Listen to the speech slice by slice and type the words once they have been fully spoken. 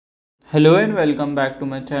Hello and welcome back to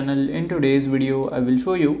my channel. In today's video I will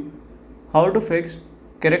show you how to fix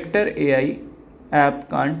Character.ai app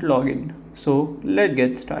can't log in. So let's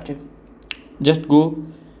get started. Just go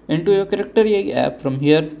into your Character.ai app. From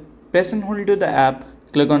here, press and hold to the app,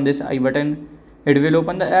 click on this I button. It will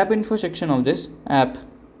open the app info section of this app.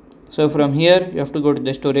 So from here you have to go to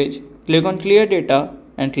the storage, click on clear data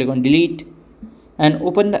and click on delete and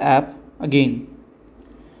open the app again.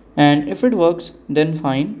 And if it works, then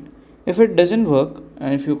fine. If it doesn't work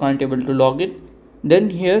and if you can't able to log it, then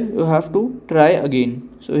here you have to try again.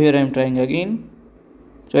 So here I am trying again.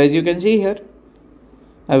 So as you can see here,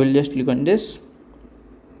 I will just click on this,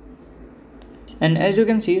 and as you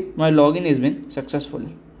can see my login has been successful.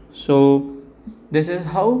 So this is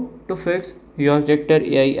how to fix your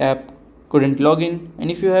Character.ai app couldn't log in. And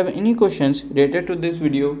if you have any questions related to this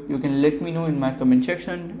video, you can let me know in my comment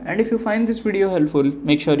section. And if you find this video helpful,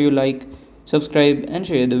 make sure you like, subscribe and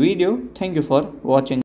share the video. Thank you for watching.